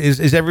 or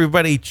is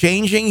everybody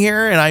changing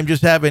here? And I'm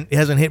just it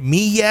hasn't hit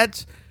me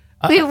yet.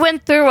 We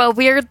went through a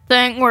weird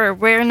thing where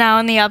we're now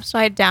in the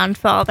upside down,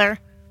 Father.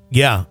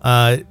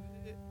 Yeah.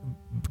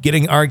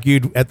 Getting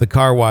argued at the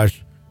car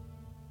wash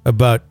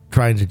about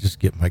trying to just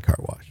get my car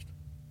washed.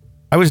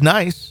 I was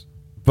nice,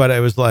 but I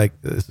was like,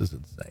 this is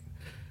insane.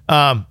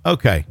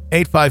 Okay.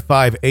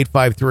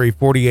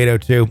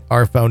 855-853-4802.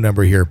 Our phone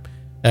number here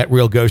at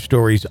Real Ghost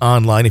Stories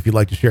Online, if you'd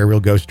like to share a real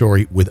ghost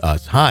story with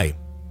us. Hi.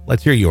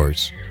 Let's hear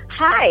yours.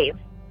 Hi.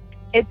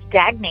 It's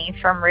Dagny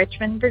from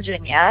Richmond,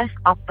 Virginia.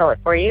 I'll spell it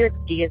for you. It's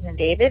D as in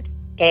David,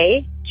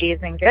 A, G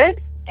as in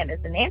good, N as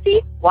in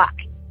Nancy, walk,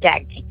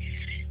 Dagny.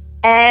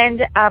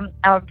 And I'm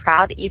a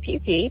proud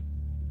EPP.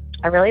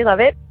 I really love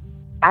it.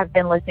 I've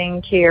been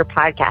listening to your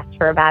podcast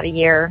for about a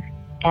year,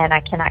 and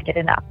I cannot get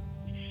enough.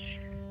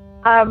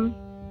 I'm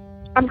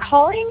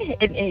calling,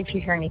 if you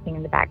hear anything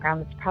in the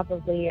background, it's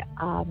probably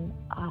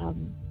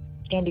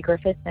Andy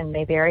Griffith and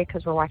Mayberry,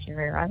 because we're watching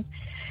reruns.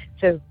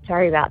 So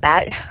sorry about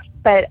that.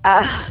 But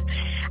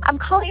I'm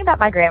calling about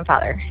my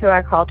grandfather, who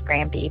I called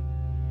Grampy.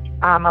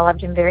 I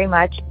loved him very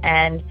much.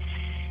 And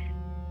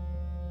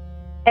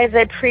as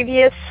a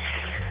previous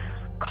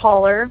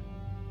caller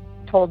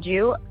told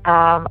you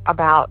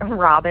about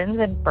robins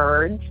and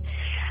birds,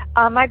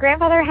 my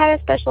grandfather had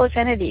a special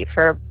affinity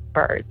for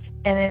birds.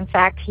 And in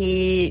fact,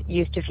 he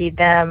used to feed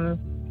them.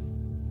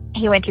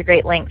 He went to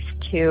great lengths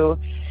to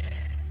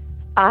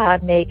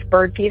make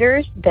bird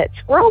feeders that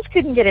squirrels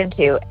couldn't get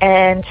into.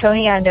 And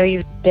Tony, I know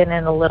you've been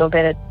in a little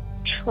bit of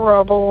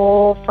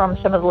trouble from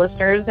some of the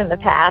listeners in the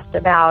past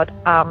about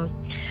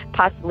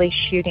possibly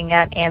shooting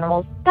at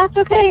animals. That's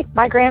okay.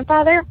 My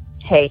grandfather,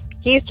 hey,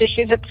 he used to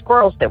shoot at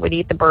squirrels that would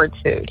eat the birds'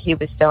 food. He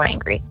was so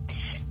angry.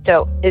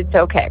 So it's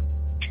okay.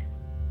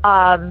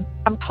 I'm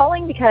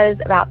calling because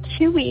about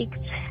 2 weeks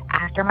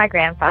after my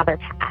grandfather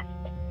passed,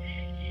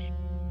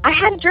 I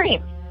had a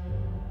dream.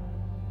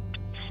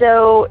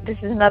 So this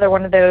is another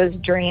one of those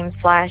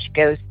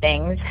dream/ghost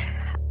things.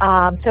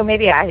 So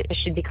maybe I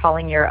should be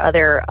calling your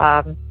other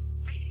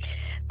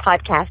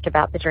podcast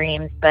about the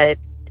dreams, but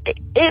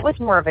it was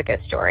more of a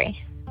ghost story.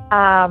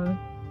 I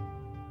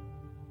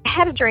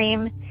had a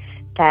dream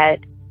that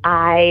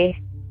I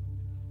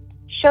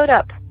showed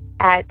up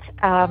at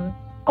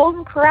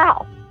Golden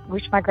Corral,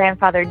 which my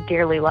grandfather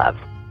dearly loved.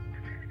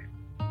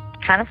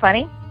 Kind of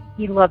funny.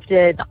 He loved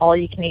an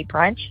all-you-can-eat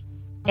brunch.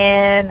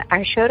 And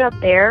I showed up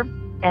there,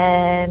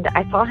 and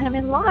I saw him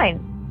in line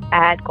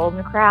at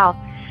Golden Corral.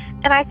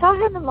 And I saw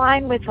him in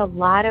line with a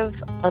lot of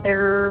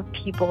other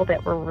people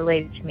that were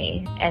related to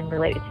me and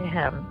related to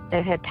him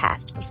that had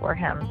passed before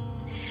him.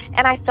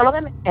 And I saw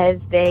them as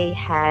they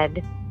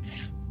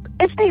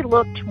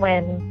looked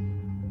when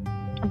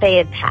they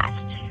had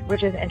passed,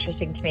 which is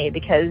interesting to me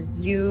because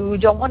you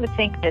don't want to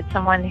think that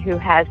someone who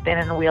has been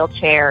in a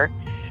wheelchair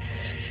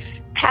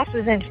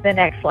passes into the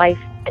next life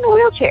in a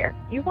wheelchair.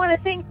 You want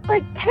to think,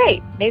 like,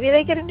 hey, maybe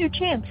they get a new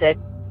chance at,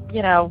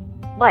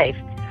 life.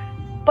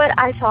 But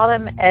I saw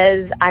them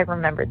as I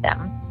remembered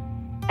them.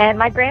 And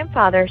my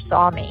grandfather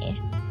saw me,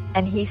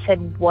 and he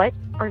said, "What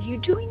are you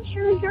doing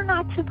here? You're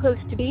not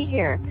supposed to be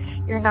here.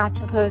 You're not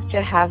supposed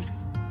to have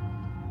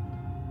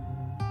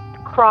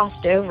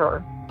crossed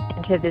over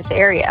into this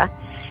area."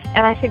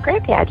 And I said,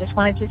 "Grandpa, I just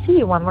wanted to see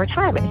you one more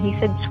time." And he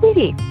said,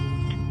 "Sweetie,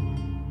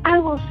 I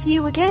will see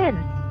you again.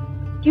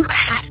 You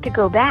have to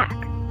go back.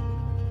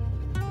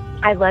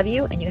 I love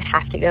you, and you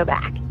have to go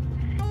back."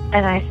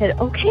 And I said,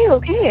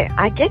 okay,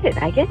 I get it.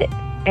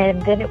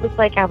 And then it was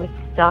like I was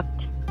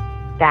sucked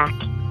back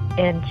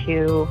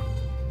into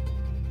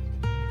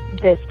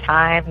this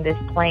time, this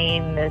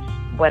plane, this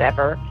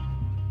whatever.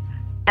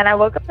 And I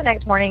woke up the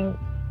next morning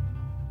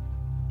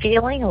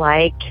feeling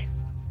like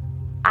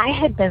I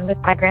had been with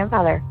my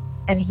grandfather,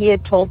 and he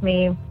had told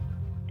me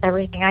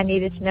everything I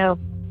needed to know.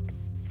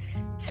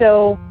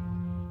 So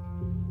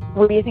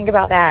what do you think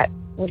about that?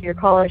 What do your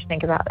callers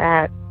think about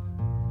that?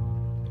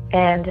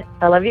 And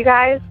I love you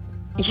guys.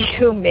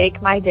 You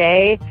make my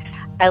day.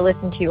 I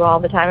listen to you all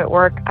the time at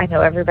work. I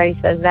know everybody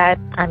says that.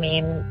 I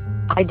mean,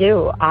 I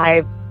do.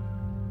 I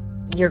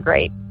you're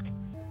great.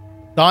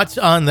 Thoughts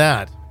on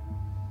that?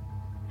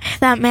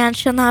 That man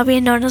shall not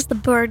be known as the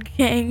Bird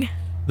King.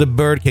 The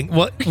Bird King.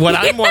 What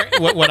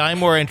I'm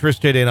more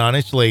interested in,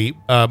 honestly,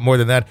 more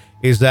than that,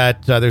 is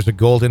that there's a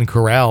golden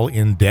corral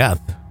in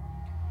death.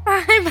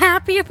 I'm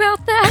happy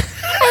about that.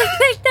 I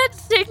think that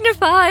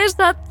signifies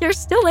that you're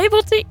still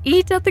able to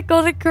eat at the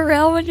Golden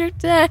Corral when you're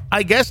dead.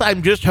 I guess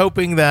I'm just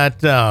hoping that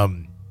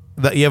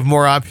that you have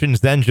more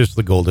options than just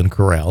the Golden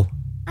Corral.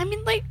 I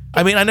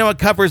mean, I know it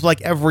covers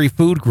like every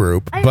food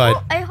group,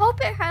 but I hope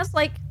it has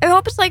I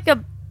hope it's like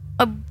a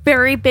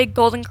very big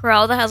Golden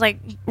Corral that has like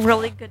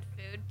really good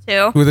food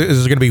too. is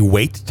there going to be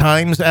wait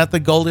times at the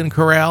Golden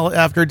Corral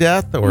after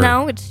death, or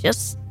no? It's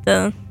just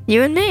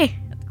you and me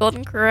at the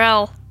Golden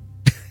Corral.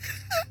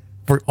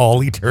 For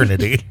all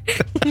eternity.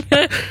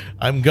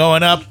 I'm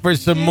going up for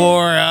some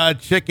more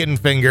chicken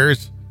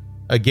fingers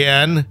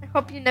again. I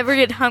hope you never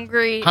get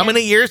hungry. How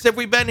many years have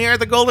we been here at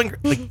the Golden?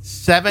 Like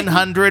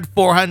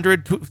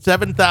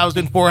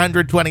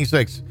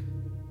 7,426.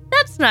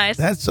 That's nice.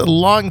 That's a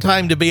long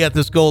time to be at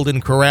this Golden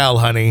Corral,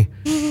 honey.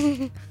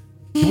 Can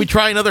we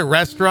try another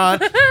restaurant?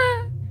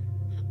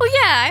 Well,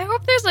 yeah. I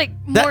hope there's like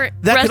more.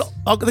 That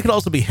could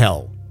also be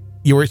hell.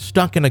 You were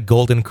stuck in a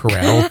Golden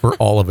Corral for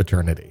all of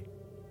eternity.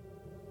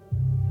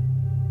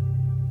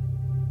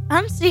 I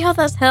don't see how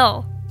that's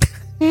hell.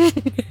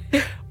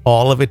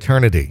 All of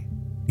eternity,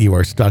 you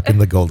are stuck in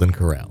the Golden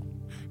Corral.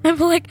 I'm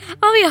like,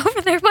 I'll be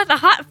over there by the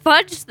hot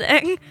fudge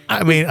thing.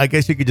 I mean, I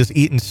guess you could just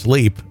eat and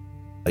sleep.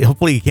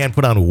 Hopefully you can't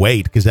put on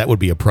weight, because that would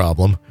be a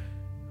problem.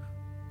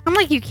 I'm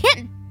like, you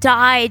can't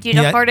die due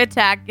to heart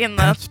attack in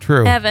the That's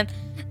true. heaven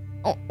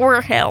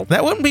or hell.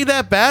 That wouldn't be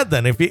that bad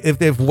then.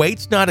 If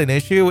weight's not an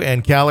issue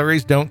and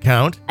calories don't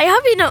count. I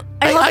hope you know.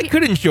 I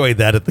could enjoy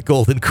that at the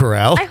Golden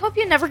Corral. I hope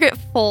you never get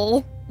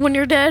full when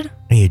you're dead.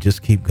 And you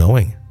just keep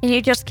going. And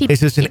you just keep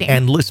It's just eating. an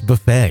endless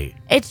buffet.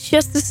 It's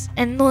just this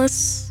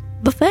endless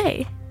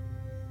buffet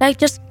that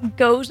just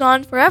goes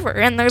on forever.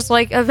 And there's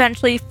like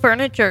eventually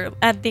furniture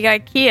at the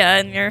IKEA,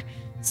 and you're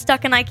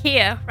stuck in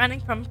IKEA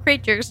running from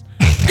creatures.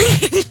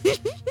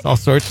 All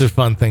sorts of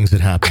fun things that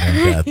happen in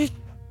death.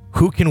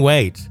 Who can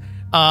wait?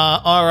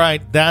 All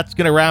right, that's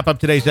going to wrap up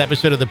today's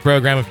episode of the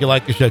program. If you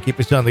like the show, keep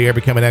us on the air,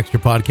 become an extra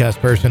podcast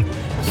person.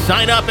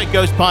 Sign up at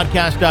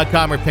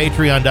ghostpodcast.com or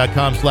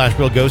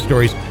patreon.com/Real Ghost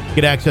Stories.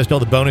 Get access to all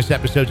the bonus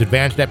episodes,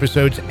 advanced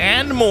episodes,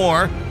 and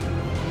more.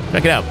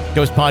 Check it out,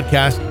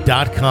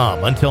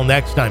 ghostpodcast.com. Until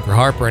next time, for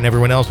Harper and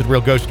everyone else at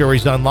Real Ghost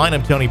Stories Online,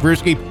 I'm Tony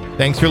Bruschi.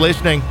 Thanks for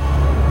listening.